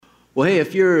Well, hey,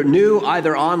 if you're new,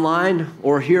 either online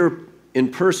or here in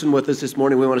person with us this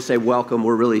morning, we want to say welcome.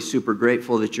 We're really super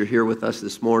grateful that you're here with us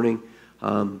this morning.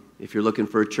 If you're looking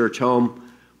for a church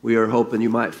home, we are hoping you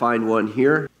might find one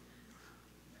here.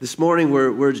 This morning,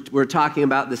 we're talking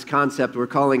about this concept. We're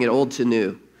calling it Old to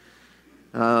New.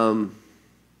 And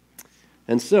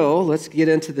so let's get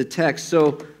into the text.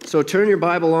 So turn your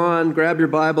Bible on, grab your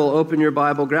Bible, open your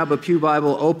Bible, grab a pew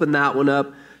Bible, open that one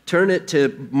up, turn it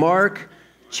to Mark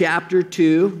chapter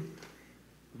 2,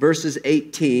 verses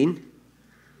 18.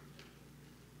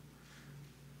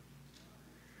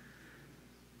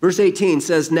 Verse 18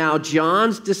 says, "Now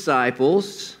John's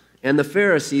disciples and the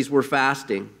Pharisees were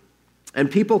fasting, and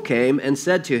people came and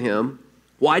said to him,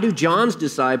 'Why do John's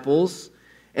disciples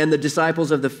and the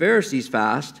disciples of the Pharisees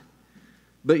fast,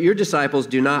 but your disciples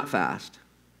do not fast?'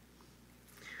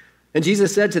 And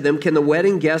Jesus said to them, 'Can the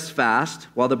wedding guests fast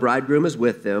while the bridegroom is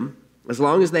with them? As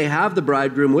long as they have the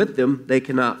bridegroom with them, they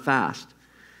cannot fast.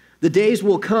 The days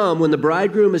will come when the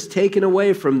bridegroom is taken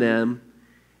away from them,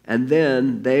 and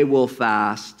then they will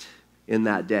fast in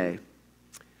that day.'"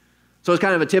 So it's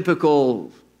kind of a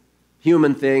typical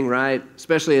human thing, right?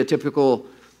 Especially a typical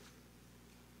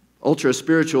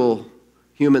ultra-spiritual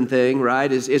human thing,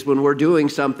 right? Is when we're doing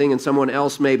something and someone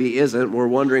else maybe isn't. We're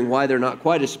wondering why they're not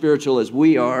quite as spiritual as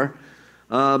we are.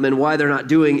 And why they're not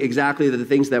doing exactly the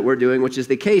things that we're doing, which is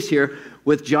the case here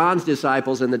with John's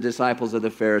disciples and the disciples of the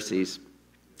Pharisees.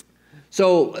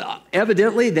 So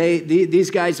evidently,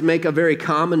 these guys make a very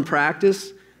common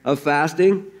practice of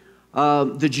fasting.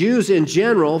 The Jews in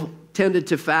general tended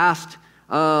to fast.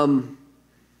 There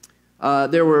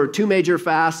were 2 major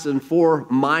fasts and 4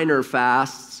 minor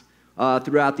fasts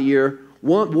throughout the year.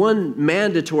 One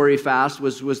mandatory fast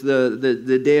was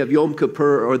the day of Yom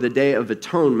Kippur, or the Day of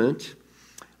Atonement.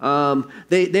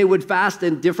 They would fast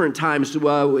in different times,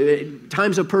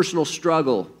 times of personal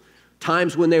struggle,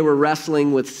 times when they were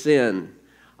wrestling with sin.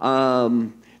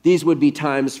 These would be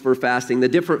times for fasting. The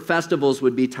different festivals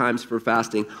would be times for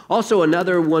fasting. Also,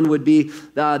 another one would be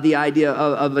the idea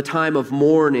of a time of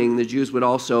mourning. The Jews would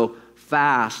also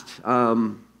fast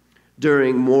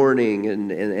during mourning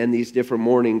and these different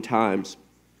mourning times.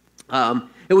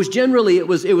 It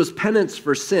was penance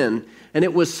for sin, and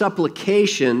it was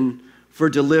supplication for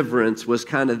deliverance was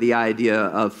kind of the idea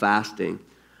of fasting.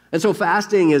 And so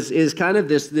fasting is kind of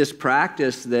this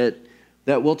practice that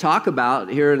we'll talk about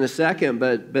here in a second,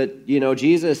 but you know,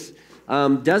 Jesus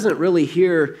doesn't really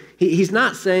hear, he's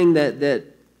not saying that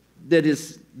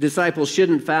his disciples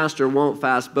shouldn't fast or won't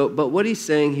fast, but what he's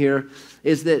saying here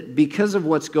is that because of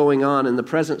what's going on in the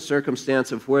present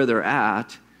circumstance of where they're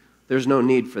at, there's no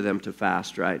need for them to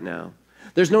fast right now.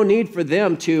 There's no need for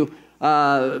them to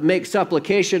make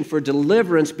supplication for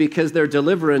deliverance because their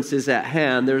deliverance is at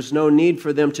hand. There's no need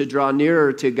for them to draw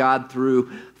nearer to God through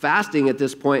fasting at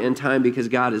this point in time because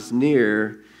God is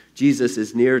near. Jesus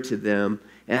is near to them.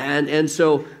 And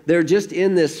so they're just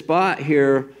in this spot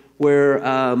here where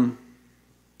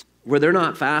they're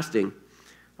not fasting.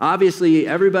 Obviously,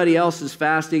 everybody else is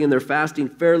fasting, and they're fasting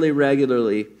fairly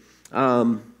regularly.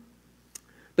 But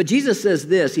Jesus says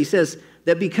this. He says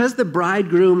that because the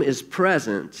bridegroom is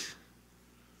present,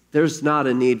 there's not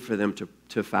a need for them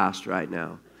to fast right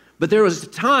now. But there was a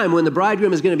time when the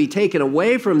bridegroom is going to be taken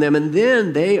away from them, and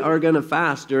then they are going to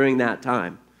fast during that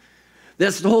time.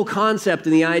 That's the whole concept,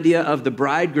 and the idea of the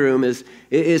bridegroom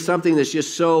is something that's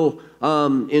just so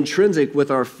intrinsic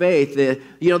with our faith.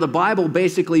 The Bible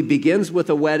basically begins with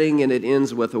a wedding and it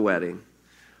ends with a wedding.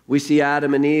 We see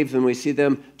Adam and Eve, and we see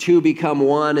them 2 become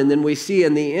one, and then we see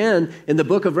in the end, in the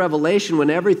book of Revelation, when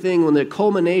the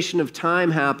culmination of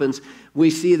time happens, we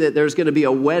see that there's going to be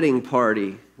a wedding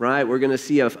party, right? We're going to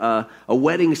see a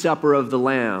wedding supper of the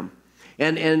Lamb.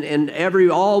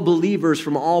 And all believers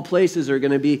from all places are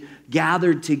going to be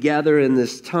gathered together in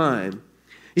this time.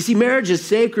 You see, marriage is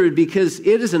sacred because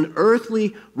it is an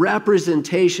earthly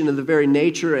representation of the very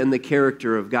nature and the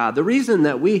character of God. The reason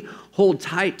that we hold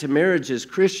tight to marriage as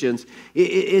Christians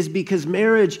is because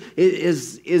marriage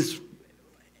is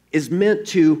meant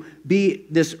to be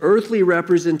this earthly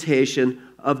representation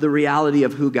of the reality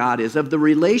of who God is, of the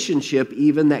relationship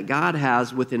even that God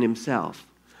has within himself.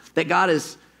 That God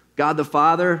is God the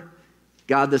Father,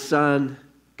 God the Son,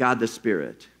 God the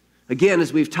Spirit. Again,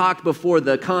 as we've talked before,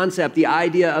 the concept, the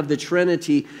idea of the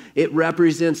Trinity, it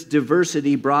represents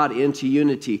diversity brought into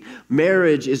unity.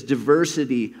 Marriage is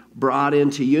diversity brought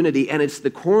into unity, and it's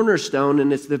the cornerstone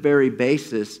and it's the very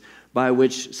basis by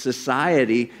which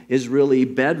society is really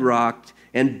bedrocked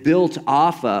and built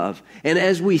off of. And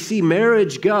as we see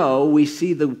marriage go, we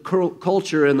see the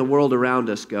culture and the world around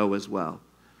us go as well.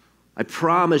 I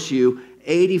promise you,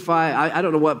 85, I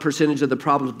don't know what percentage of the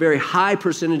problems, very high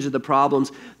percentage of the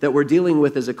problems that we're dealing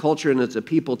with as a culture and as a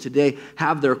people today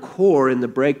have their core in the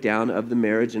breakdown of the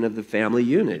marriage and of the family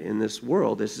unit in this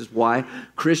world. This is why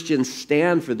Christians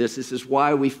stand for this. This is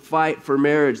why we fight for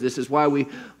marriage. This is why we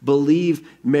believe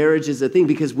marriage is a thing,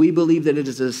 because we believe that it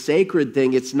is a sacred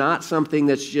thing. It's not something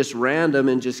that's just random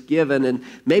and just given, and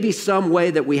maybe some way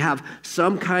that we have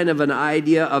some kind of an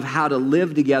idea of how to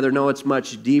live together. No, it's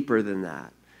much deeper than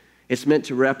that. It's meant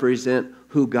to represent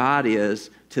who God is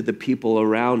to the people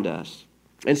around us.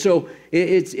 And so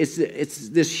it's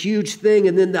this huge thing.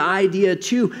 And then the idea,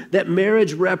 too, that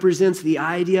marriage represents the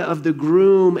idea of the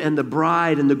groom and the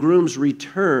bride and the groom's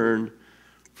return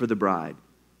for the bride.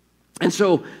 And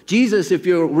so Jesus, if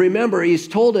you remember, he's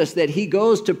told us that he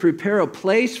goes to prepare a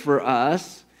place for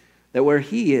us, that where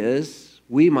he is,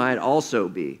 we might also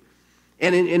be.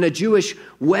 And in a Jewish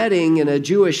wedding, in a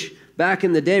Jewish back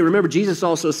in the day, remember, Jesus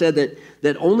also said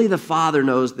that only the Father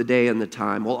knows the day and the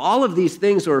time. Well, all of these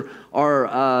things they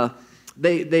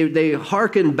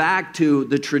hearken back to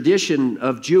the tradition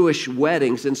of Jewish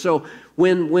weddings. And so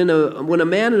when a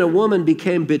man and a woman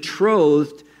became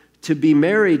betrothed to be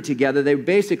married together, they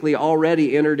basically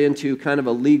already entered into kind of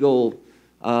a legal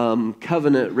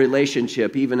covenant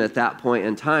relationship even at that point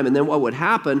in time. And then what would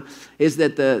happen is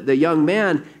that the young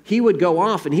man, he would go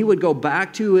off and he would go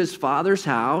back to his father's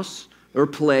house or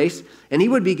place, and he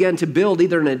would begin to build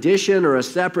either an addition or a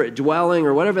separate dwelling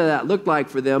or whatever that looked like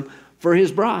for them for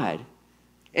his bride.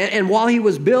 And while he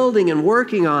was building and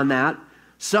working on that,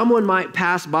 someone might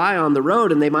pass by on the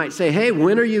road and they might say, "Hey,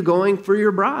 when are you going for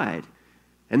your bride?"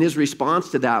 And his response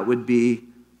to that would be,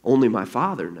 "Only my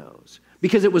Father knows."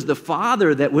 Because it was the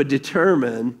Father that would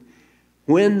determine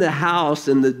when the house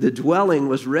and the dwelling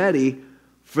was ready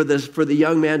for the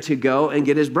young man to go and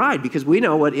get his bride. Because we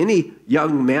know what any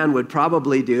young man would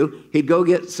probably do. He'd go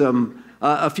get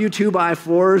a few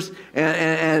 2x4s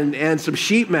and some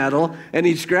sheet metal, and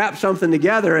he'd scrap something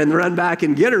together and run back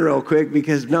and get her real quick,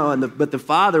 because but the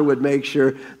father would make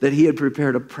sure that he had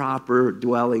prepared a proper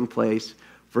dwelling place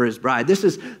for his bride. This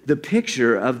is the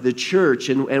picture of the church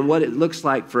and what it looks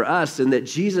like for us, and that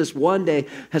Jesus one day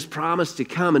has promised to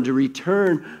come and to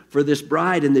return for this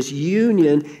bride and this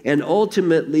union and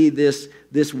ultimately this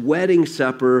wedding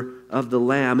supper of the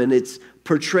Lamb. And it's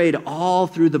portrayed all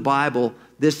through the Bible,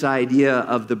 this idea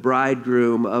of the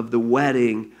bridegroom, of the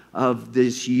wedding, of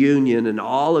this union and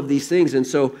all of these things. And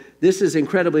so this is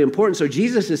incredibly important. So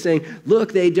Jesus is saying,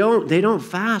 look, they don't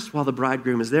fast while the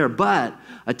bridegroom is there, but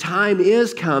a time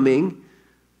is coming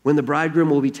when the bridegroom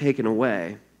will be taken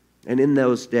away, and in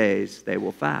those days they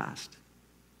will fast.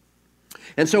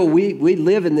 And so we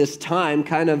live in this time,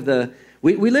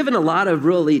 we live in a lot of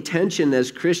really tension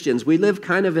as Christians. We live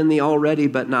kind of in the already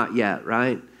but not yet,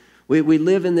 right? We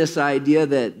live in this idea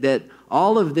that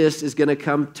all of this is going to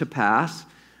come to pass.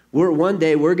 One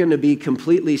day we're going to be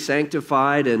completely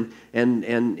sanctified, and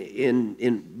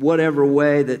in whatever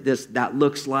way that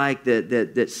looks like,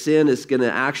 that sin is going to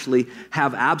actually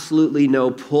have absolutely no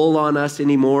pull on us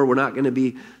anymore. We're not going to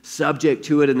be subject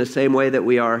to it in the same way that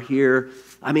we are here.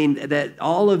 I mean, that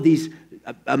all of these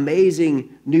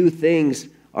amazing new things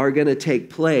are going to take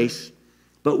place,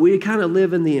 but we kind of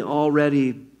live in the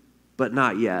already but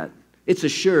not yet. It's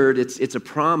assured, it's a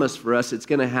promise for us, it's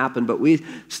going to happen, but we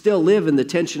still live in the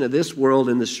tension of this world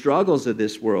and the struggles of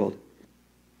this world.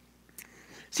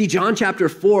 See, John chapter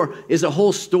 4 is a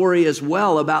whole story as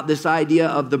well about this idea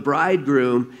of the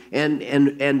bridegroom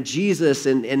and Jesus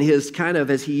and his kind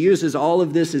of, as he uses all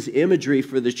of this as imagery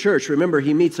for the church. Remember,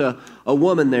 he meets a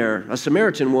woman there, a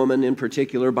Samaritan woman in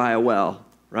particular, by a well,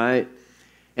 right?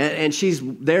 And she's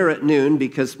there at noon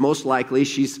because most likely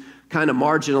she's kind of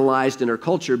marginalized in her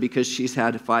culture because she's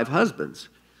had 5 husbands.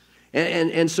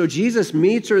 And so Jesus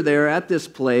meets her there at this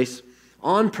place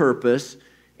on purpose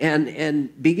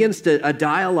and begins a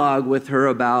dialogue with her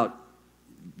about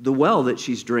the well that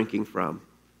she's drinking from.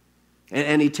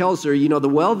 And he tells her, the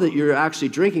well that you're actually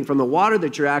drinking from, the water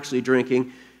that you're actually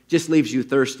drinking, just leaves you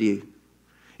thirsty.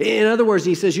 In other words,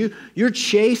 he says, you're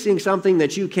chasing something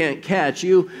that you can't catch.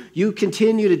 You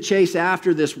continue to chase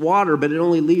after this water, but it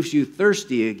only leaves you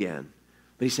thirsty again.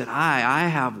 But he said, I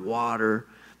have water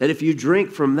that if you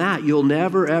drink from that, you'll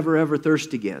never, ever, ever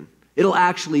thirst again. It'll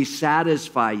actually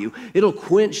satisfy you. It'll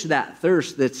quench that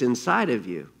thirst that's inside of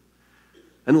you.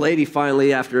 And the lady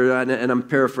finally, after, and I'm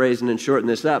paraphrasing and shortening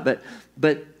this up,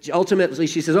 but ultimately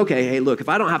she says, okay, hey, look, if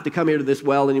I don't have to come here to this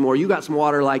well anymore, you got some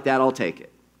water like that, I'll take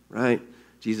it, right?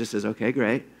 Jesus says, okay,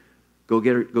 great. Go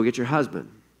get your husband.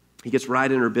 He gets right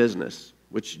in her business.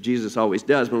 which Jesus always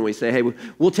does when we say, hey,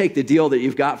 we'll take the deal that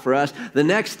you've got for us. The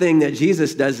next thing that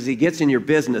Jesus does is he gets in your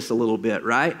business a little bit,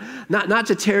 right? Not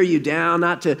to tear you down,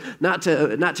 not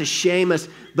to shame us,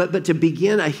 but to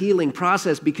begin a healing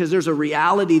process, because there's a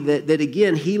reality that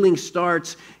again, healing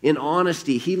starts in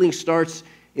honesty. Healing starts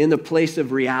in the place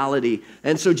of reality.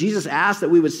 And so Jesus asked that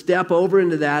we would step over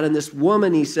into that. And this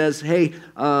woman, he says, hey,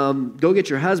 go get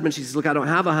your husband. She says, look, I don't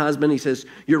have a husband. He says,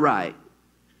 you're right.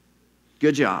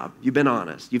 Good job. You've been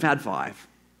honest. You've had 5.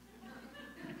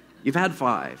 You've had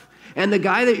 5. And the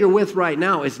guy that you're with right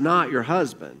now is not your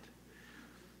husband,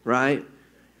 right?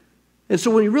 And so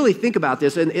when you really think about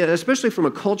this, and especially from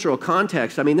a cultural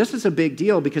context, I mean, this is a big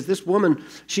deal, because this woman,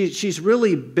 she's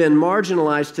really been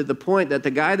marginalized to the point that the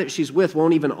guy that she's with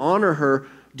won't even honor her,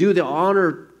 do the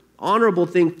honorable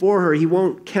thing for her. He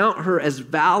won't count her as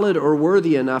valid or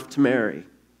worthy enough to marry.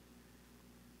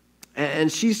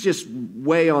 And she's just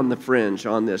way on the fringe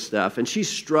on this stuff, and she's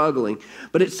struggling.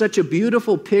 But it's such a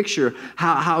beautiful picture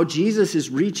how Jesus is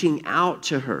reaching out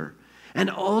to her. And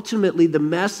ultimately, the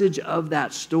message of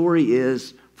that story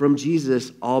is, from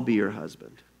Jesus, I'll be your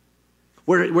husband.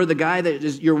 Where the guy that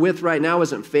you're with right now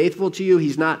isn't faithful to you,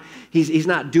 he's not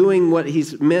doing what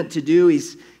he's meant to do,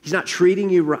 he's not treating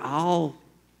you right, I'll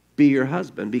be your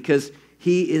husband, because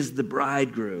he is the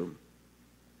bridegroom.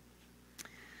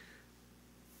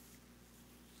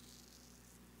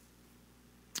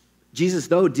 Jesus,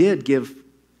 though, did give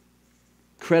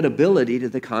credibility to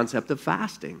the concept of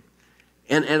fasting.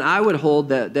 And I would hold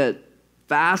that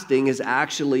fasting is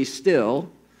actually still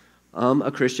a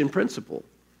Christian principle.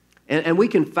 And we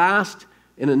can fast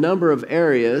in a number of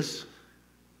areas.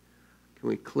 Can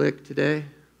we click today?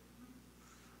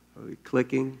 Are we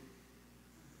clicking?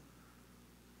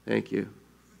 Thank you.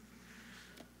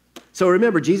 So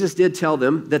remember, Jesus did tell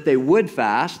them that they would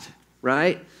fast,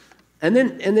 right? And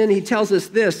then he tells us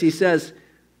this. He says,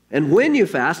 and when you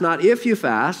fast, not if you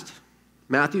fast,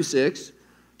 Matthew 6,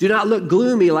 do not look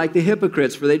gloomy like the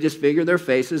hypocrites, for they disfigure their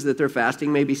faces that their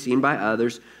fasting may be seen by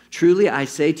others. Truly, I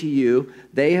say to you,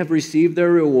 they have received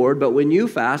their reward. But when you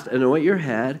fast, anoint your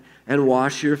head and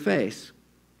wash your face.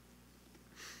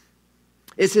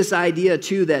 It's this idea,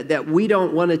 too, that we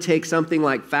don't want to take something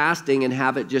like fasting and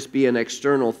have it just be an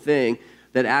external thing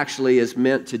that actually is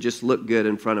meant to just look good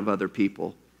in front of other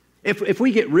people. If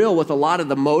we get real with a lot of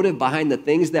the motive behind the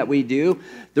things that we do,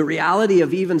 the reality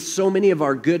of even so many of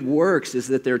our good works is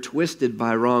that they're twisted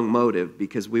by wrong motive,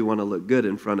 because we want to look good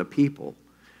in front of people.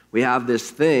 We have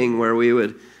this thing where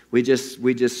we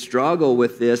just struggle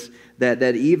with this,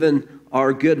 that even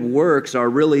our good works are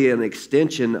really an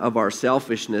extension of our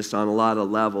selfishness on a lot of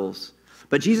levels.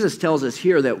 But Jesus tells us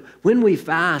here that when we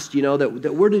fast,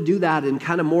 that we're to do that in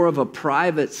kind of more of a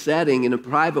private setting, in a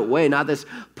private way, not this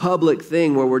public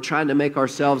thing where we're trying to make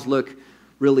ourselves look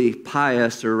really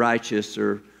pious or righteous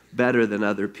or better than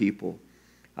other people.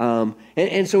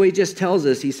 And so he just tells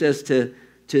us, he says to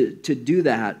do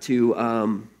that,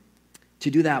 to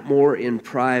do that more in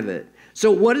private. So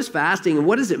what is fasting, and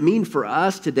what does it mean for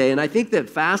us today? And I think that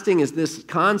fasting is this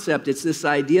concept. It's this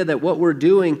idea that what we're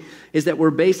doing is that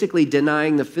we're basically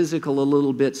denying the physical a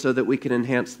little bit so that we can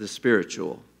enhance the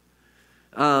spiritual.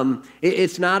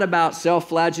 It's not about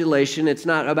self-flagellation. It's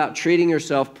not about treating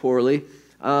yourself poorly.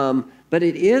 But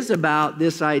it is about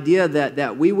this idea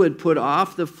that we would put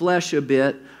off the flesh a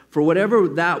bit for whatever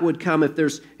that would come. If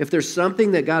there's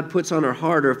something that God puts on our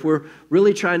heart, or if we're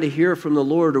really trying to hear from the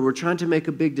Lord, or we're trying to make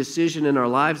a big decision in our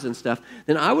lives and stuff,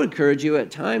 then I would encourage you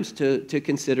at times to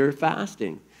consider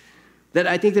fasting. That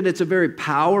I think that it's a very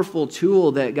powerful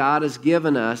tool that God has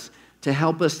given us to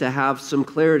help us to have some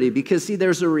clarity. Because, see,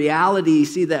 there's a reality,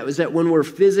 is that when we're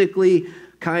physically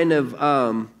kind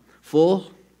of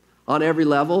full on every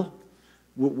level,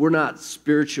 we're not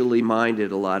spiritually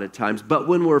minded a lot of times. But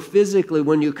when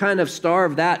when you kind of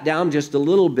starve that down just a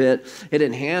little bit, it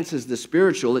enhances the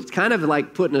spiritual. It's kind of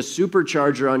like putting a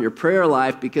supercharger on your prayer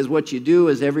life, because what you do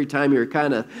is every time you're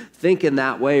kind of thinking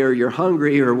that way, or you're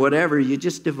hungry or whatever, you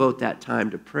just devote that time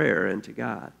to prayer and to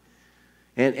God.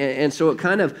 And so it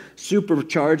kind of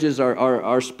supercharges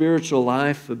our spiritual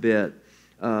life a bit.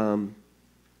 And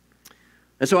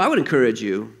so I would encourage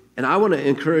you, and I want to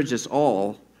encourage us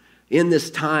all, in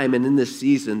this time and in this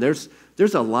season, there's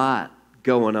a lot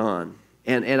going on.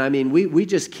 And I mean, we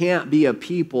just can't be a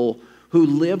people who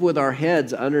live with our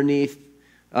heads underneath,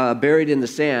 buried in the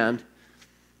sand,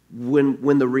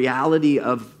 when the reality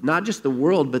of not just the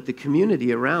world, but the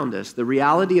community around us, the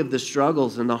reality of the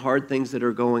struggles and the hard things that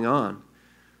are going on.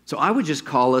 So I would just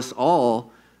call us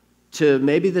all to,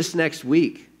 maybe this next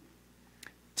week,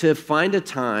 to find a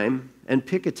time and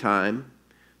pick a time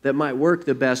that might work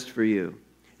the best for you.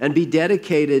 And be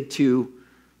dedicated to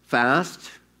fast,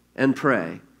 and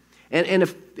pray. And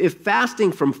if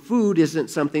fasting from food isn't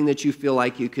something that you feel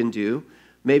like you can do,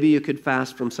 maybe you could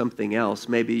fast from something else.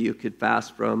 Maybe you could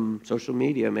fast from social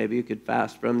media. Maybe you could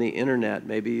fast from the internet.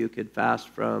 Maybe you could fast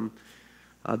from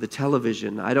the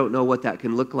television. I don't know what that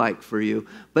can look like for you.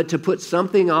 But to put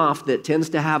something off that tends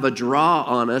to have a draw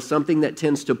on us, something that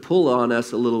tends to pull on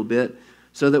us a little bit,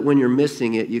 so that when you're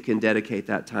missing it, you can dedicate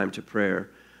that time to prayer.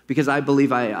 Because I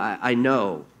believe, I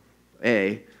know,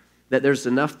 that there's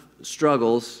enough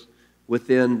struggles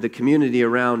within the community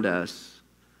around us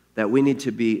that we need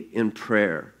to be in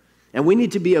prayer. And we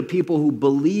need to be a people who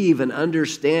believe and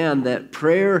understand that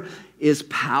prayer is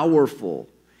powerful.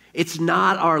 It's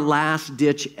not our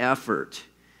last-ditch effort.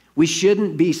 We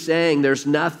shouldn't be saying there's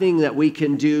nothing that we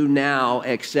can do now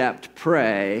except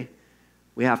pray.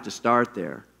 We have to start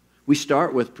there. We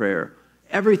start with prayer.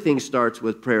 Everything starts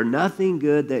with prayer. Nothing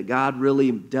good that God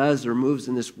really does or moves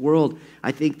in this world,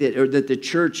 I think that the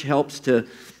church helps to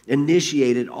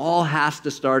initiate it, all has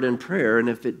to start in prayer. And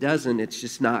if it doesn't, it's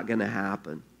just not going to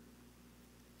happen.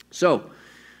 So,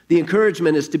 the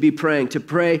encouragement is to be praying, to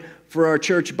pray for our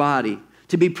church body,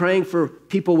 to be praying for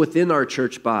people within our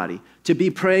church body, to be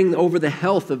praying over the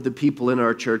health of the people in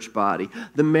our church body,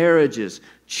 the marriages,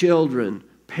 children,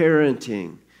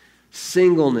 parenting,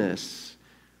 singleness,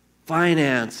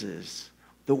 finances,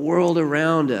 the world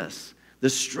around us, the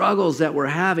struggles that we're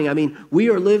having. I mean, we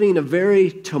are living in a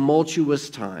very tumultuous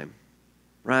time,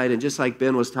 right? And just like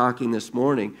Ben was talking this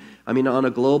morning, I mean, on a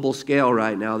global scale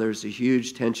right now, there's a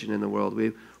huge tension in the world.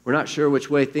 We're not sure which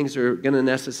way things are going to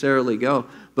necessarily go,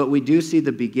 but we do see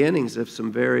the beginnings of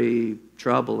some very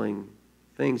troubling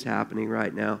things happening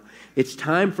right now. It's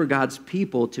time for God's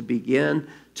people to begin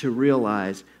to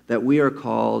realize that we are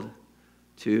called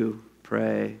to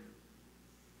pray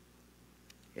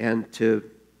and to,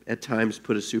 at times,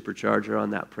 put a supercharger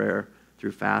on that prayer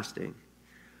through fasting.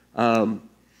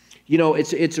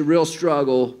 It's a real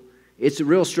struggle. It's a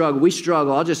real struggle. We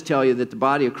struggle. I'll just tell you that the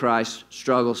body of Christ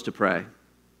struggles to pray.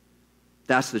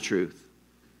 That's the truth.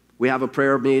 We have a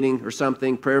prayer meeting or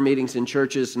something, prayer meetings in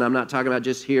churches, and I'm not talking about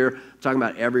just here, I'm talking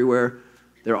about everywhere.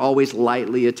 They're always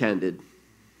lightly attended.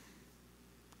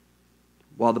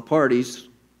 While the parties,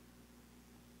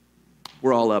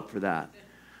 we're all up for that.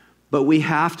 But we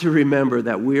have to remember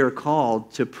that we are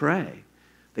called to pray,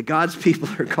 that God's people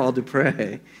are called to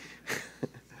pray.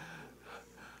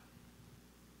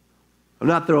 I'm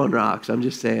not throwing rocks. I'm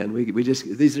just saying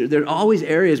there are always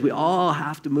areas we all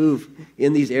have to move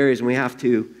in these areas, and we have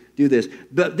to do this.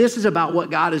 But this is about what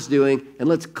God is doing, and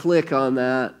let's click on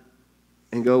that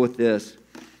and go with this.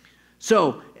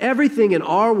 So everything in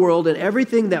our world and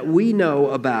everything that we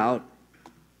know about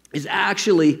is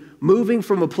actually moving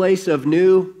from a place of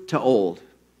new to old,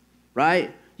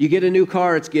 right? You get a new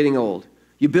car, it's getting old.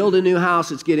 You build a new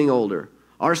house, it's getting older.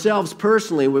 Ourselves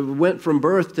personally, we went from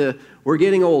birth to we're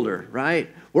getting older, right?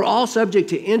 We're all subject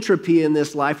to entropy in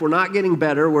this life. We're not getting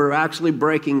better. We're actually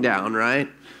breaking down, right?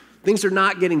 Things are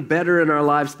not getting better in our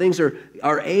lives. Things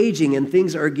are aging and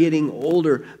things are getting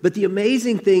older. But the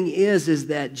amazing thing is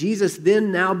that Jesus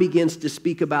then now begins to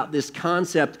speak about this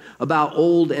concept about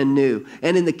old and new.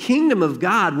 And in the kingdom of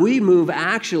God, we move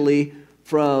actually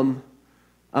from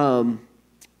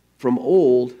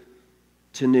old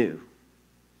to new.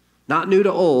 Not new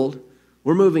to old.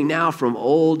 We're moving now from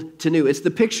old to new. It's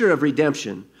the picture of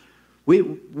redemption.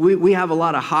 We have a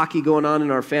lot of hockey going on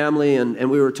in our family, and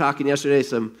we were talking yesterday,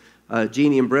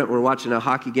 Jeannie and Brent were watching a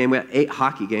hockey game. We had 8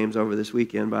 hockey games over this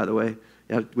weekend, by the way,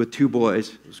 with 2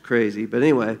 boys. It was crazy. But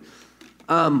anyway,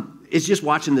 it's just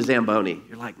watching the Zamboni.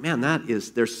 You're like, man,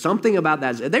 there's something about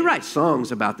that. They write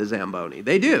songs about the Zamboni.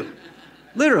 They do.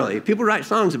 Literally, people write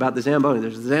songs about the Zamboni.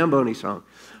 There's a Zamboni song.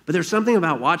 But there's something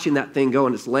about watching that thing go,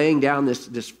 and it's laying down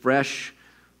this fresh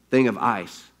thing of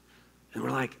ice. And we're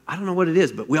like, I don't know what it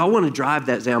is, but we all want to drive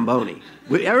that Zamboni.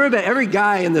 Every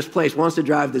guy in this place wants to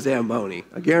drive the Zamboni,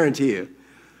 I guarantee you.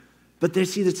 But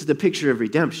this is the picture of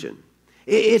redemption.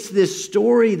 It's this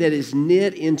story that is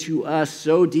knit into us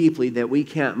so deeply that we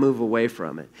can't move away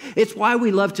from it. It's why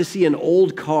we love to see an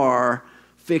old car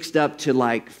fixed up to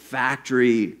like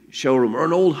factory showroom, or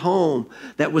an old home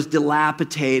that was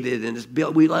dilapidated and is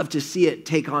built. We love to see it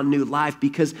take on new life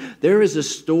because there is a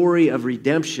story of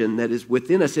redemption that is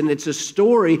within us, and it's a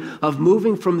story of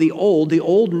moving from the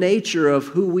old nature of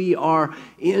who we are,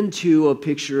 into a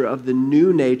picture of the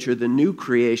new nature, the new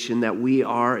creation that we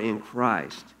are in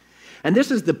Christ. And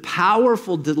this is the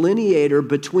powerful delineator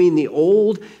between the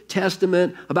Old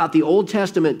Testament, about the Old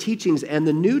Testament teachings and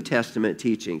the New Testament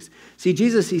teachings. See,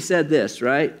 Jesus, he said this,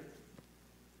 right?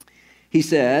 He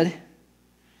said,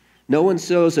 "No one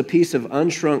sews a piece of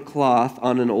unshrunk cloth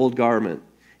on an old garment.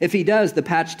 If he does, the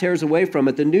patch tears away from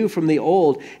it, the new from the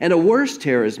old, and a worse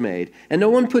tear is made. And no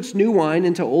one puts new wine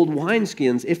into old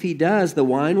wineskins. If he does, the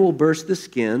wine will burst the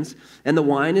skins, and the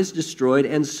wine is destroyed,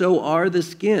 and so are the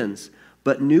skins.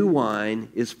 But new wine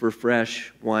is for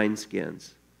fresh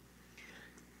wineskins.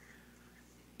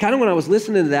 Kind of when I was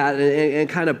listening to that and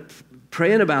kind of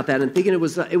praying about that and thinking it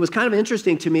was kind of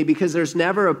interesting to me, because there's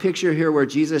never a picture here where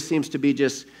Jesus seems to be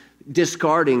just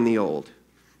discarding the old.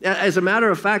 As a matter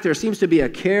of fact, there seems to be a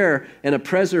care and a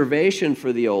preservation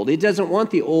for the old. He doesn't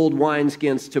want the old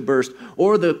wineskins to burst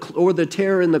or the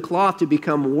tear in the cloth to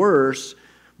become worse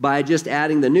by just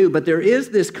adding the new. But there is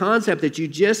this concept that you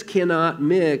just cannot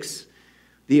mix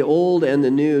the old and the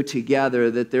new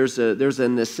together, that there's a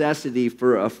necessity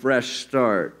for a fresh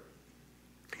start.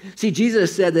 See,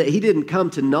 Jesus said that he didn't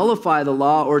come to nullify the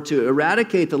law or to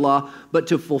eradicate the law, but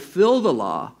to fulfill the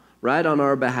law, right, on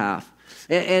our behalf.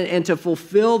 And to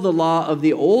fulfill the law of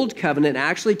the old covenant,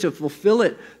 actually to fulfill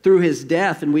it through his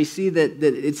death. And we see that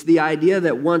it's the idea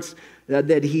that once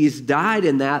that he's died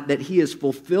in that he has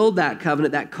fulfilled that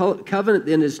covenant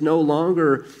then is no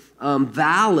longer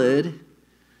valid,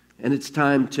 and it's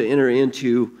time to enter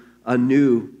into a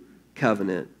new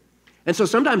covenant. And so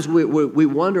sometimes we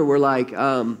wonder, we're like,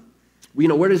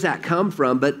 where does that come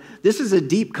from? But this is a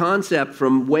deep concept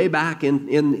from way back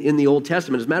in the Old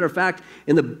Testament. As a matter of fact,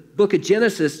 in the book of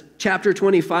Genesis, chapter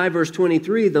 25, verse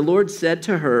 23, the Lord said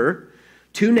to her,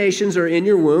 2 nations are in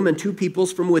your womb, and 2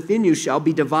 peoples from within you shall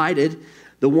be divided.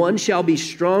 The one shall be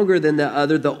stronger than the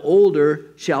other. The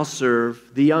older shall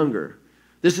serve the younger.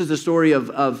 This is the story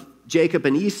of Jacob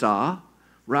and Esau,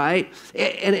 right?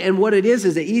 And what it is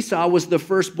that Esau was the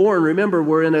firstborn. Remember,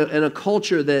 we're in a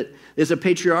culture that is a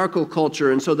patriarchal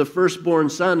culture, and so the firstborn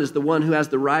son is the one who has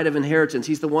the right of inheritance.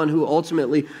 He's the one who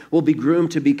ultimately will be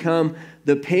groomed to become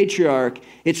the patriarch.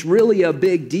 It's really a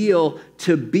big deal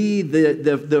to be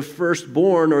the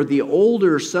firstborn or the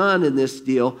older son in this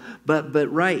deal,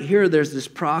 but right here there's this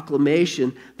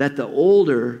proclamation that the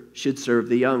older should serve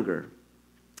the younger.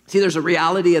 See, there's a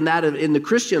reality in that in the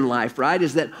Christian life, right?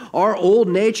 Is that our old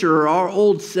nature or our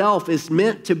old self is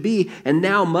meant to be and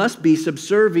now must be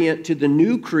subservient to the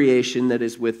new creation that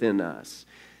is within us.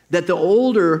 That the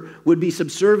older would be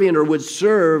subservient or would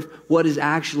serve what is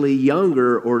actually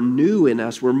younger or new in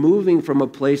us. We're moving from a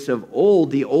place of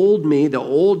old, the old me, the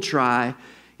old try,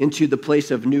 into the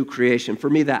place of new creation. For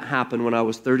me, that happened when I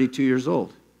was 32 years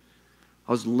old.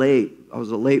 I was late. I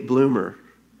was a late bloomer.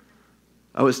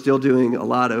 I was still doing a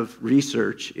lot of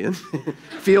research in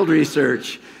field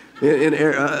research in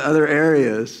other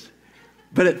areas.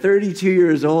 But at 32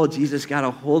 years old, Jesus got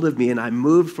a hold of me, and I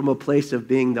moved from a place of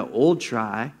being the old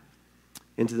try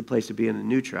into the place of being the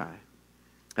new try.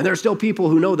 And there are still people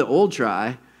who know the old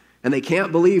try, and they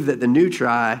can't believe that the new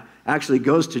try actually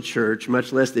goes to church,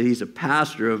 much less that he's a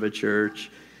pastor of a church.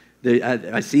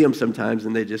 I see them sometimes,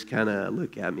 and they just kind of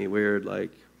look at me weird,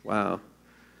 like, wow.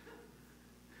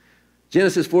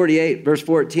 Genesis 48, verse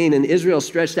 14, and Israel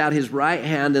stretched out his right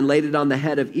hand and laid it on the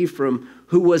head of Ephraim,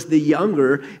 who was the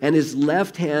younger, and his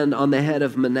left hand on the head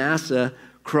of Manasseh,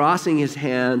 crossing his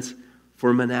hands,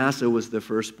 for Manasseh was the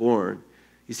firstborn.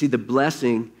 You see the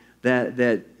blessing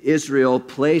that Israel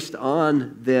placed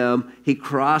on them. He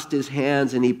crossed his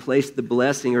hands and he placed the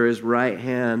blessing, or his right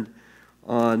hand,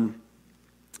 on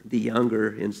the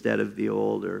younger instead of the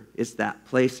older. It's that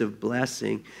place of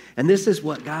blessing. And this is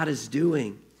what God is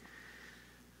doing.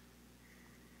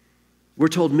 We're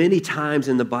told many times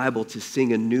in the Bible to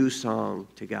sing a new song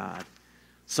to God.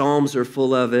 Psalms are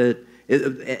full of it.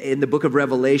 In the book of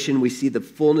Revelation, we see the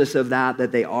fullness of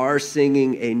that they are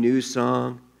singing a new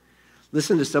song.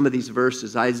 Listen to some of these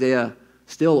verses. Isaiah,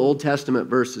 still Old Testament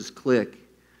verses, click.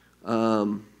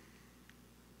 Can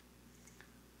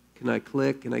I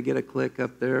click? Can I get a click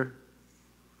up there?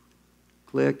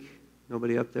 Click.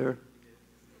 Nobody up there?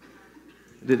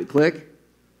 Did it click?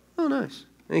 Oh, nice.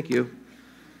 Thank you.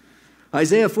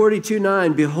 Isaiah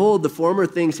 42:9, behold, the former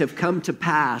things have come to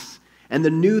pass, and the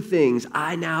new things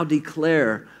I now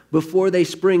declare. Before they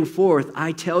spring forth,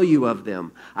 I tell you of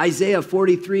them. Isaiah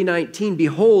 43:19,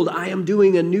 behold, I am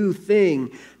doing a new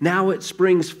thing. Now it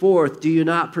springs forth. Do you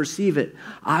not perceive it?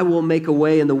 I will make a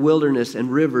way in the wilderness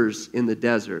and rivers in the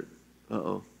desert.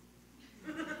 Uh-oh.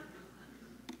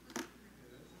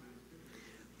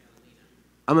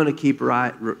 I'm going to keep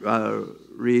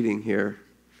reading here.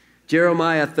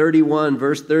 Jeremiah 31,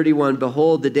 verse 31,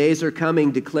 behold, the days are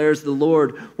coming, declares the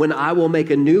Lord, when I will make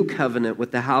a new covenant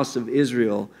with the house of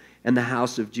Israel and the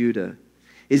house of Judah.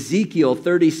 Ezekiel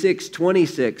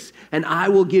 36:26, and I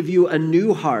will give you a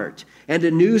new heart, and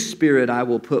a new spirit I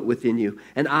will put within you,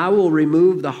 and I will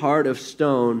remove the heart of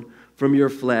stone from your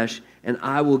flesh, and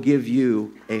I will give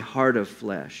you a heart of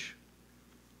flesh.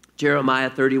 Jeremiah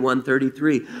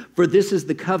 31:33. For this is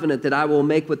the covenant that I will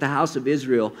make with the house of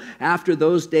Israel. After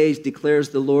those days, declares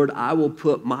the Lord, I will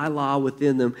put my law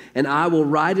within them, and I will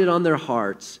write it on their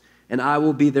hearts, and I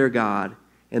will be their God,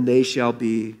 and they shall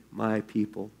be my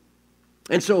people.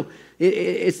 And so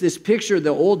it's this picture of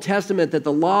the Old Testament, that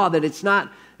the law, that it's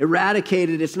not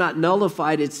eradicated, it's not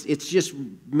nullified, it's just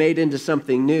made into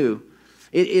something new.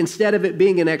 Instead of it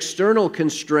being an external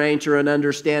constraint or an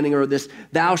understanding or this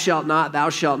thou shalt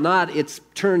not, it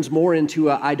turns more into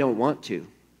a I don't want to.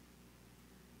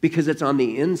 Because it's on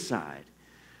the inside.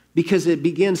 Because it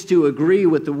begins to agree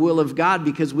with the will of God,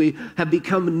 because we have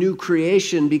become a new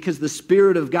creation, because the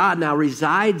Spirit of God now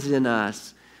resides in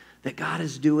us, that God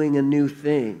is doing a new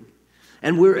thing.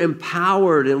 And we're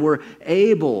empowered and we're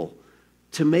able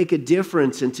to make a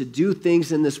difference and to do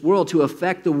things in this world, to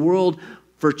affect the world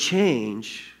for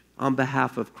change on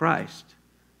behalf of Christ.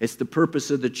 It's the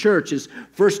purpose of the church, is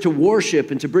first to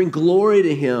worship and to bring glory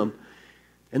to Him,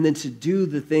 and then to do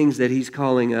the things that He's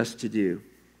calling us to do.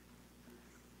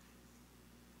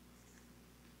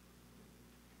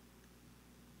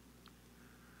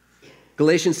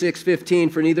 Galatians 6:15,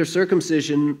 for neither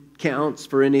circumcision counts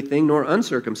for anything nor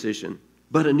uncircumcision,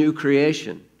 but a new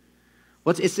creation.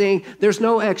 What's it's saying? There's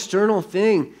no external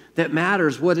thing that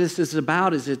matters. What this is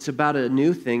about is it's about a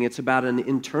new thing. It's about an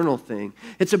internal thing.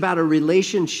 It's about a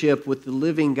relationship with the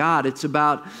living God. It's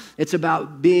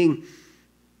about being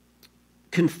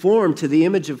conformed to the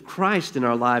image of Christ in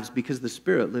our lives, because the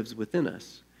Spirit lives within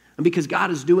us. And because God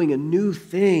is doing a new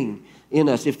thing in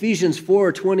us. Ephesians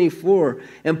 4:24,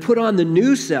 and put on the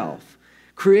new self,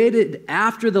 created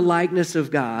after the likeness of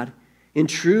God in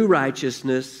true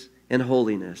righteousness and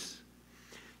holiness.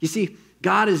 You see,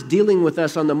 God is dealing with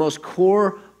us on the most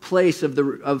core place of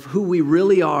who we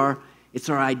really are. It's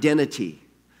our identity.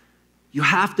 You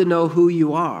have to know who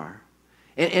you are.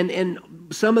 And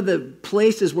some of the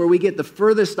places where we get the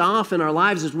furthest off in our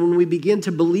lives is when we begin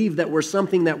to believe that we're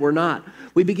something that we're not.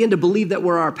 We begin to believe that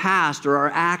we're our past or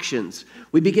our actions.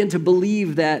 We begin to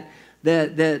believe that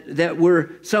we're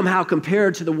somehow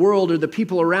compared to the world or the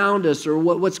people around us or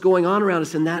what's going on around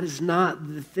us, and that is not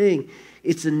the thing.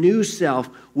 It's a new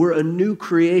self. We're a new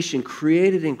creation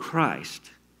created in Christ,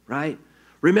 right?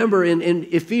 Remember in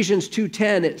Ephesians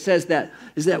 2:10, it says that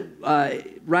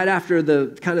right after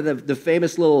the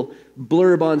famous little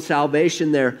blurb on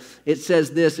salvation there, it says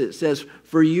this, it says,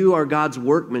 for you are God's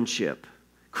workmanship,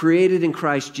 created in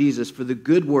Christ Jesus for the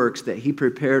good works that He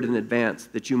prepared in advance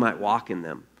that you might walk in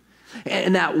them.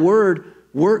 And that word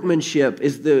workmanship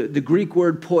is the Greek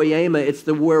word poema. It's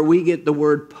where we get the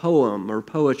word poem or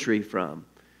poetry from.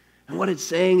 And what it's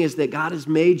saying is that God has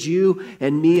made you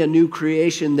and me a new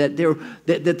creation, that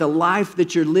the life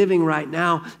that you're living right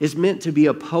now is meant to be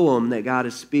a poem that God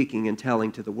is speaking and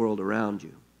telling to the world around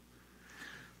you.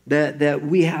 That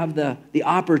we have the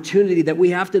opportunity, that we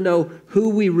have to know who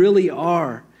we really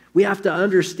are. We have to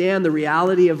understand the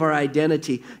reality of our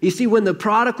identity. You see, when the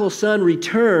prodigal son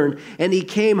returned and he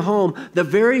came home, the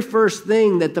very first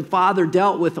thing that the father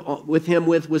dealt with him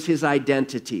was his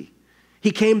identity.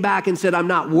 He came back and said, I'm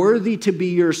not worthy to be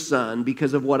your son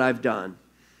because of what I've done.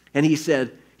 And he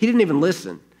didn't even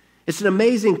listen. It's an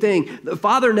amazing thing. The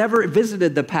father never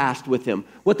visited the past with him.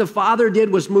 What the father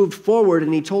did was moved forward,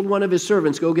 and he told one of his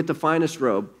servants, go get the finest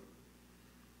robe.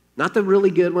 Not the really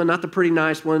good one, not the pretty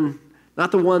nice one,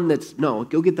 not the one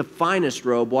go get the finest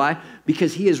robe. Why?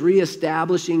 Because he is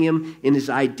reestablishing him in his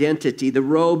identity. The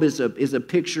robe is a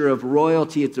picture of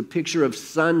royalty. It's a picture of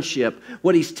sonship.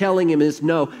 What he's telling him is,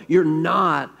 no, you're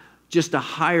not just a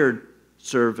hired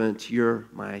servant. You're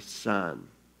my son.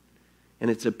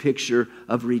 And it's a picture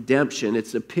of redemption.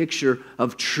 It's a picture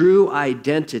of true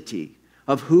identity,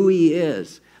 of who he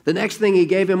is. The next thing he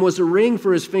gave him was a ring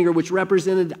for his finger, which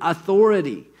represented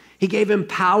authority. He gave him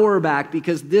power back,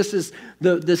 because this is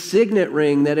the signet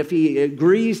ring that if he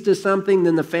agrees to something,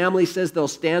 then the family says they'll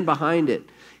stand behind it.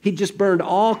 He just burned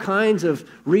all kinds of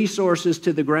resources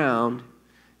to the ground,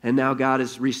 and now God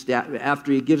is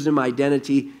after he gives him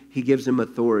identity, he gives him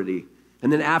authority.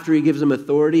 And then after he gives him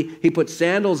authority, he put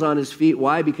sandals on his feet.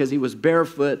 Why? Because he was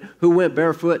barefoot. Who went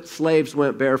barefoot? Slaves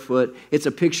went barefoot. It's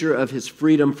a picture of his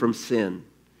freedom from sin.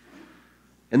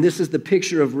 And this is the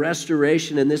picture of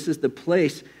restoration, and this is the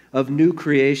place of new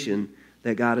creation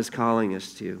that God is calling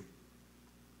us to.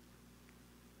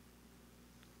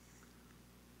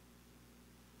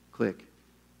 Click.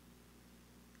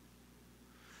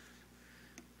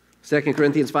 2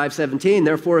 Corinthians 5:17,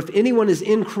 therefore, if anyone is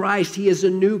in Christ, he is a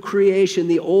new creation.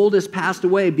 The old has passed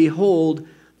away. Behold,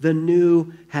 the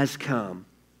new has come.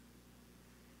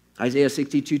 Isaiah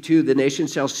 62:2, the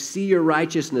nations shall see your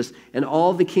righteousness and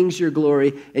all the kings your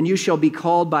glory, and you shall be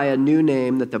called by a new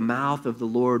name that the mouth of the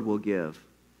Lord will give.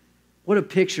 What a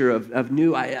picture of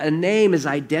new. A name is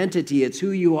identity. It's who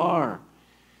you are.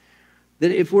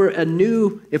 That if we're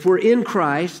in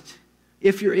Christ,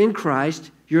 if you're in Christ,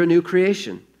 you're a new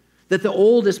creation. That the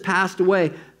old has passed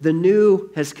away, the new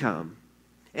has come.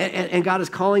 And God is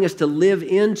calling us to live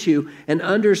into and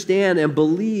understand and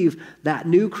believe that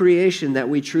new creation that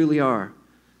we truly are.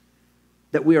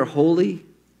 That we are holy,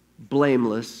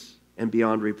 blameless, and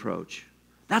beyond reproach.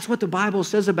 That's what the Bible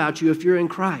says about you if you're in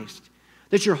Christ.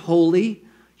 That you're holy,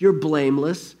 you're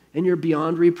blameless, and you're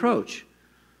beyond reproach.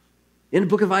 In the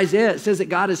book of Isaiah, it says that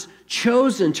God has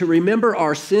chosen to remember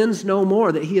our sins no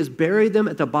more, that he has buried them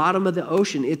at the bottom of the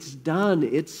ocean. It's done.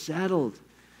 It's settled.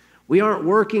 We aren't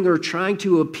working or trying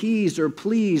to appease or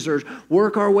please or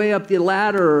work our way up the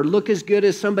ladder or look as good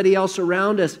as somebody else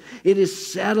around us. It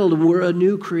is settled. We're a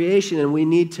new creation, and we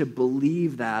need to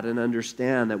believe that and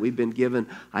understand that we've been given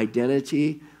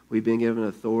identity, we've been given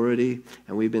authority,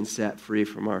 and we've been set free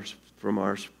from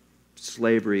our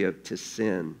slavery to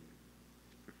sin.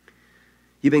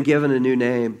 You've been given a new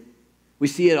name. We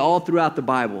see it all throughout the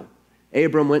Bible.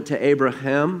 Abram went to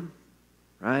Abraham,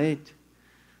 right?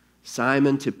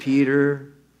 Simon to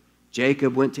Peter.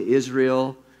 Jacob went to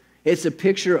Israel. It's a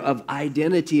picture of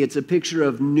identity. It's a picture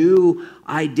of new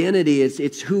identity.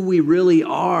 It's who we really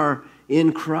are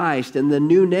in Christ. And the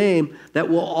new name that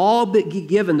will all be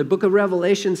given, the book of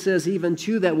Revelation says even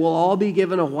too, that we'll all be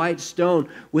given a white stone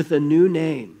with a new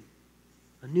name.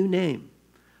 A new name.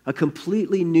 A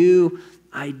completely new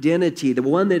identity. The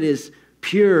one that is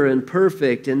pure and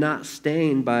perfect and not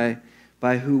stained by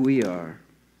who we are.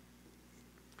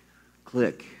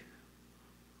 Click.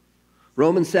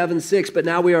 Romans 7:6, but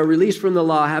now we are released from the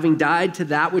law, having died to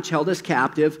that which held us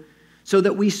captive, so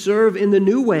that we serve in the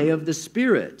new way of the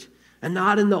Spirit, and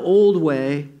not in the old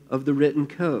way of the written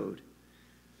code.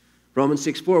 Romans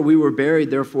 6:4, we were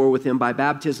buried, therefore, with him by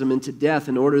baptism into death,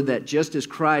 in order that just as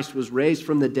Christ was raised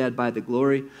from the dead by the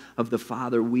glory of the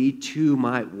Father, we too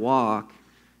might walk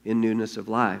in newness of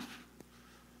life.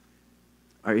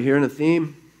 Are you hearing a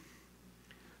theme?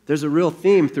 There's a real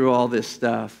theme through all this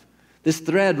stuff. This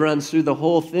thread runs through the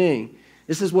whole thing.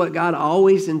 This is what God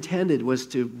always intended, was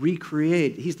to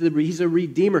recreate. He's a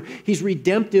redeemer. He's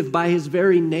redemptive by his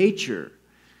very nature.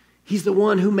 He's the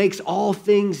one who makes all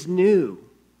things new.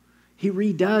 He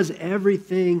redoes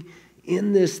everything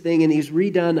in this thing, and he's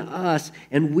redone us,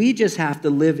 and we just have to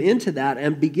live into that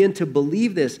and begin to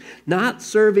believe this, not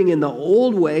serving in the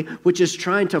old way, which is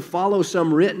trying to follow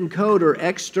some written code or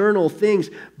external things,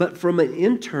 but from an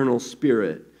internal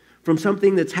spirit, from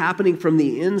something that's happening from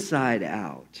the inside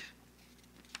out.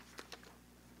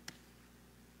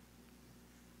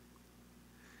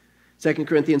 2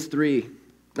 Corinthians 3,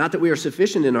 not that we are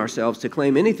sufficient in ourselves to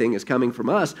claim anything is coming from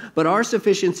us, but our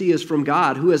sufficiency is from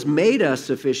God, who has made us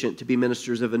sufficient to be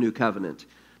ministers of a new covenant,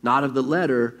 not of the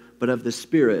letter, but of the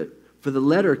Spirit. For the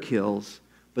letter kills,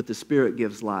 but the Spirit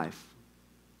gives life.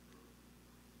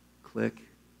 Click.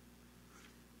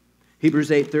 Hebrews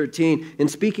 8:13, in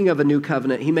speaking of a new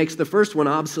covenant, he makes the first one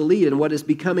obsolete, and what is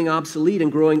becoming obsolete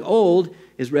and growing old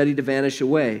is ready to vanish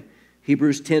away.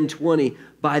 Hebrews 10:20,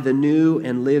 by the new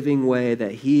and living way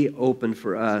that he opened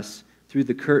for us through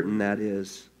the curtain, that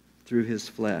is, through his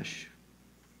flesh.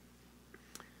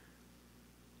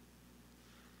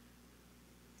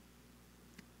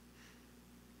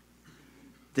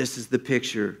 This is the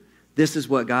picture. This is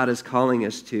what God is calling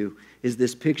us to, is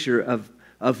this picture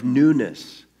of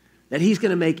newness, that he's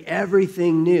going to make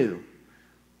everything new.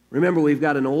 Remember, we've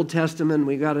got an Old Testament,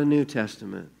 we've got a New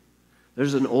Testament.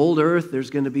 There's an old earth, there's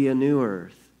going to be a new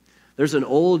earth. There's an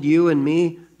old you and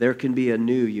me, there can be a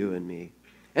new you and me.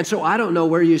 And so I don't know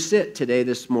where you sit today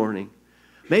this morning.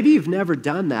 Maybe you've never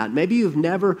done that. Maybe you've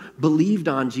never believed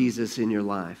on Jesus in your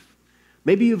life.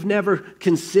 Maybe you've never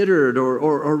considered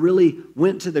or really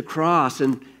went to the cross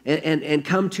and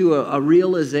come to a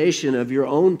realization of your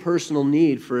own personal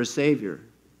need for a Savior.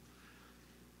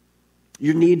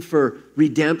 Your need for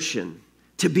redemption,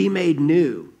 to be made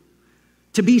new,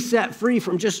 to be set free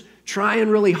from just trying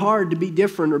really hard to be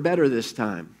different or better this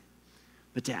time,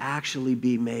 but to actually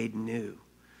be made new,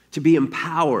 to be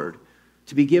empowered,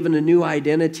 to be given a new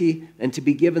identity, and to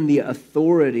be given the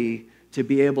authority to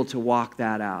be able to walk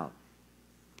that out.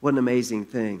 What an amazing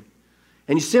thing.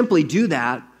 And you simply do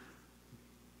that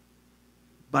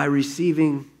by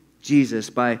receiving Jesus,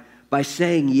 by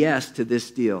saying yes to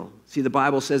this deal. See, the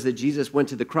Bible says that Jesus went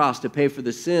to the cross to pay for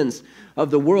the sins of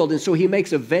the world, and so he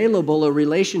makes available a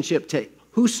relationship to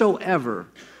whosoever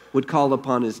would call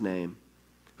upon his name.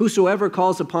 Whosoever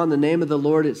calls upon the name of the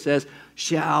Lord, it says,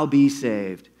 shall be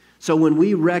saved. So when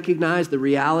we recognize the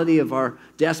reality of our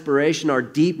desperation, our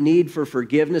deep need for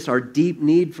forgiveness, our deep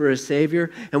need for a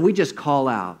Savior, and we just call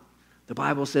out, the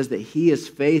Bible says that He is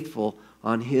faithful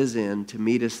on His end to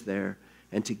meet us there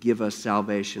and to give us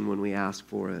salvation when we ask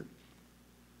for it.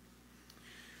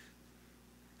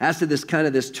 As to this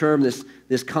term,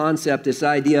 this concept, this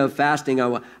idea of fasting,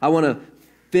 I want to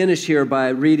finish here by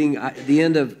reading the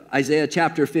end of Isaiah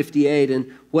chapter 58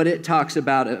 and what it talks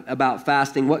about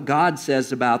fasting, what God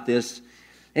says about this.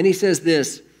 And He says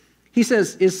this. He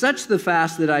says, is such the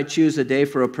fast that I choose a day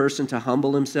for a person to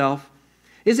humble himself?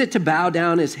 Is it to bow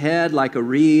down his head like a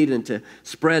reed and to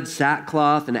spread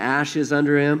sackcloth and ashes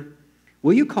under him?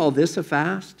 Will you call this a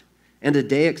fast and a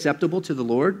day acceptable to the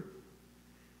Lord?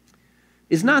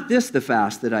 Is not this the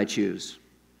fast that I choose?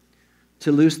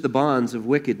 To loose the bonds of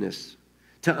wickedness,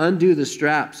 to undo the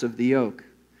straps of the yoke,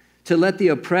 to let the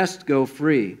oppressed go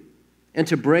free, and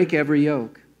to break every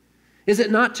yoke? Is it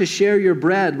not to share your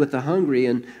bread with the hungry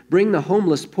and bring the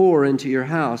homeless poor into your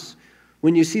house?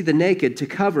 When you see the naked, to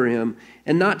cover him,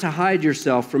 and not to hide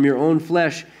yourself from your own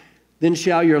flesh, then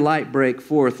shall your light break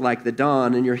forth like the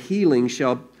dawn, and your healing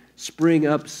shall spring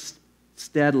up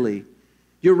steadily.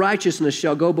 Your righteousness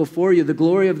shall go before you. The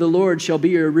glory of the Lord shall be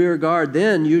your rear guard.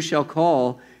 Then you shall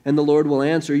call, and the Lord will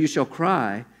answer. You shall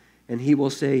cry, and He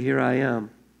will say, here I am.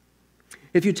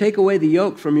 If you take away the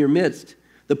yoke from your midst,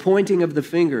 the pointing of the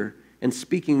finger and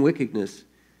speaking wickedness,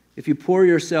 if you pour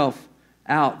yourself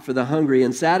out for the hungry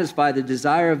and satisfy the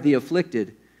desire of the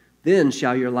afflicted, then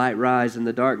shall your light rise in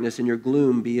the darkness and your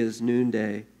gloom be as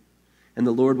noonday. And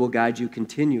the Lord will guide you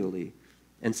continually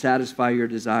and satisfy your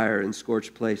desire in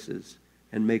scorched places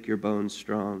and make your bones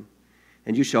strong.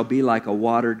 And you shall be like a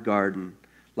watered garden,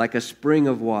 like a spring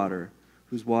of water,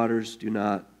 whose waters do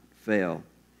not fail.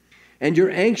 And your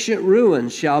ancient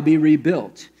ruins shall be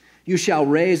rebuilt. You shall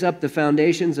raise up the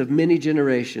foundations of many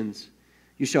generations.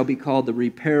 You shall be called the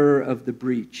repairer of the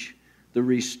breach, the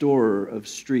restorer of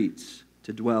streets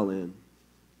to dwell in.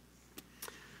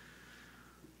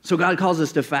 So God calls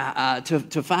us to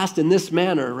fast in this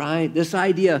manner, right? This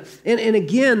idea, and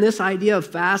again, this idea of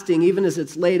fasting, even as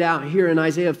it's laid out here in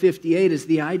Isaiah 58, is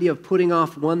the idea of putting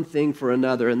off one thing for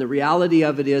another. And the reality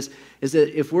of it is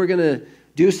that if we're going to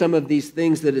do some of these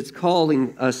things that it's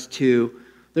calling us to,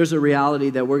 there's a reality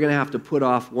that we're going to have to put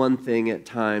off one thing at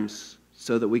times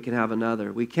so that we can have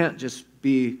another. We can't just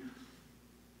be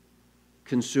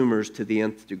consumers to the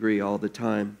nth degree all the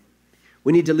time.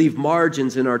 We need to leave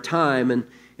margins in our time and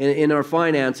in our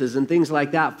finances and things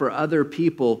like that for other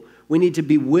people. We need to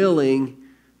be willing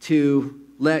to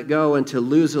let go and to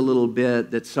lose a little bit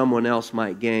that someone else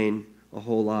might gain a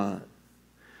whole lot.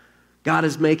 God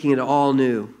is making it all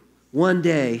new. One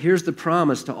day, here's the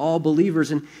promise to all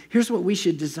believers, and here's what we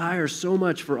should desire so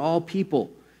much for all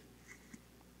people.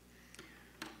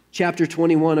 Chapter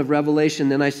 21 of Revelation,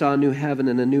 then I saw a new heaven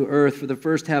and a new earth, for the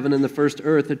first heaven and the first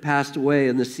earth had passed away,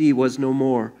 and the sea was no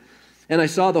more. And I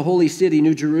saw the holy city,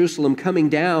 New Jerusalem, coming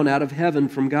down out of heaven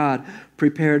from God,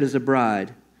 prepared as a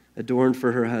bride, adorned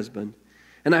for her husband.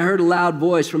 And I heard a loud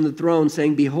voice from the throne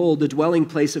saying, behold, the dwelling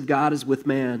place of God is with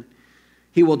man.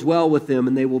 He will dwell with them,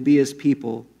 and they will be His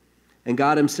people. And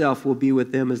God Himself will be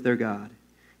with them as their God.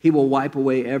 He will wipe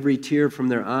away every tear from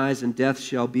their eyes, and death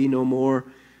shall be no more.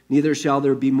 Neither shall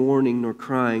there be mourning, nor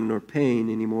crying, nor pain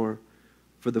anymore,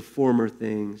 for the former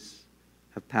things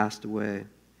have passed away.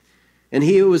 And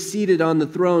He who was seated on the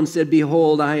throne said,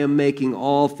 behold, I am making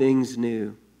all things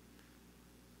new.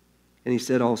 And He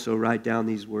said also, write down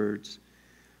these words,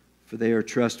 for they are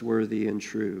trustworthy and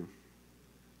true.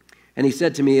 And He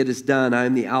said to me, it is done. I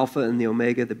am the Alpha and the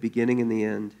Omega, the beginning and the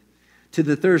end. To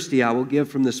the thirsty I will give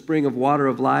from the spring of water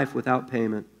of life without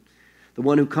payment. The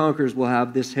one who conquers will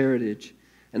have this heritage.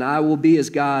 And I will be his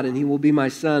God, and he will be my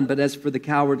son. But as for the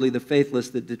cowardly, the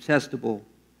faithless, the detestable,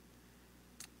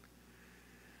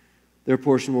 their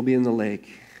portion will be in the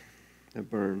lake that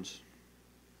burns.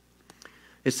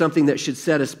 It's something that should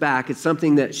set us back. It's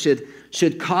something that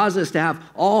should cause us to have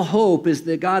all hope, is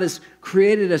that God has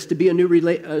created us to be a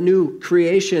new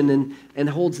creation and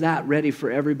holds that ready for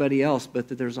everybody else. But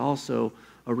that there's also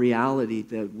a reality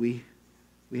that we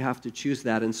have to choose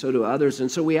that, and so do others. And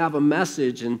so we have a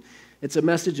message, and it's a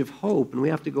message of hope, and we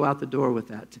have to go out the door with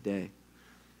that today.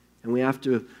 And we have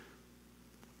to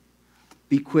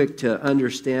be quick to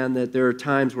understand that there are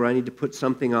times where I need to put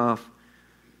something off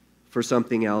for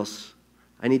something else.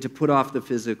 I need to put off the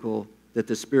physical, that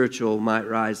the spiritual might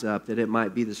rise up, that it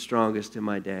might be the strongest in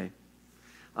my day.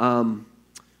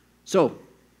 So,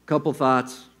 a couple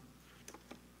thoughts.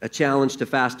 A challenge to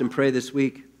fast and pray this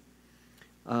week.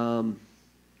 And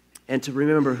and to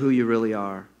remember who you really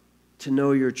are, to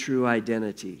know your true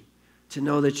identity, to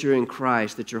know that you're in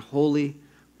Christ, that you're holy,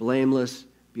 blameless,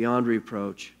 beyond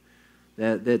reproach.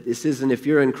 That this isn't, if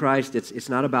you're in Christ, it's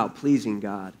not about pleasing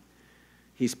God.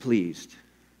 He's pleased.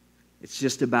 It's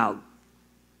just about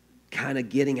kind of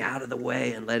getting out of the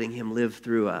way and letting him live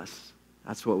through us.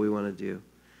 That's what we want to do.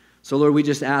 So Lord, we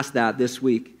just ask that this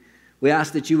week. We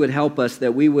ask that you would help us,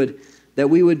 that we would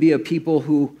be a people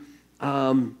who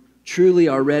truly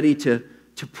are ready to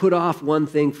put off one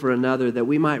thing for another, that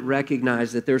we might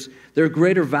recognize that there are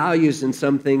greater values in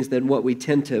some things than what we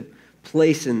tend to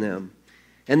place in them.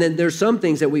 And then there's some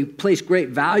things that we place great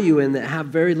value in that have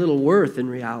very little worth in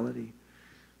reality.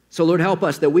 So Lord, help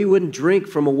us that we wouldn't drink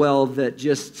from a well that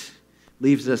just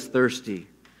leaves us thirsty,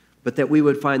 but that we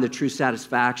would find the true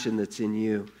satisfaction that's in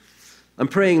you. I'm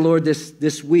praying, Lord,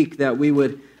 this week that we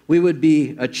would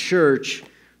be a church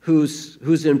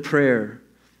who's in prayer,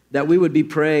 that we would be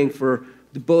praying for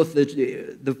both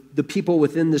the people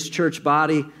within this church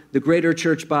body, the greater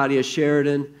church body of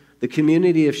Sheridan, the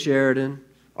community of Sheridan,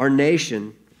 our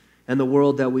nation, and the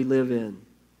world that we live in.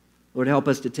 Lord, help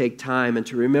us to take time and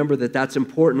to remember that that's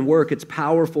important work. It's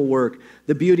powerful work.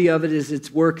 The beauty of it is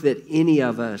it's work that any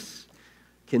of us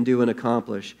can do and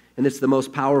accomplish. And it's the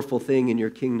most powerful thing in your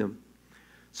kingdom.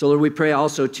 So Lord, we pray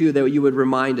also too that you would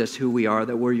remind us who we are,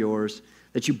 that we're yours,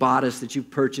 that you bought us, that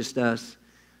you've purchased us,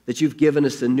 that you've given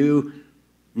us a new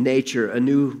nature,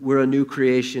 we're a new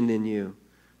creation in you,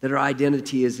 that our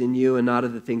identity is in you and not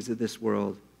of the things of this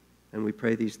world. And we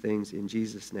pray these things in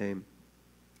Jesus' name.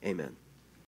 Amen.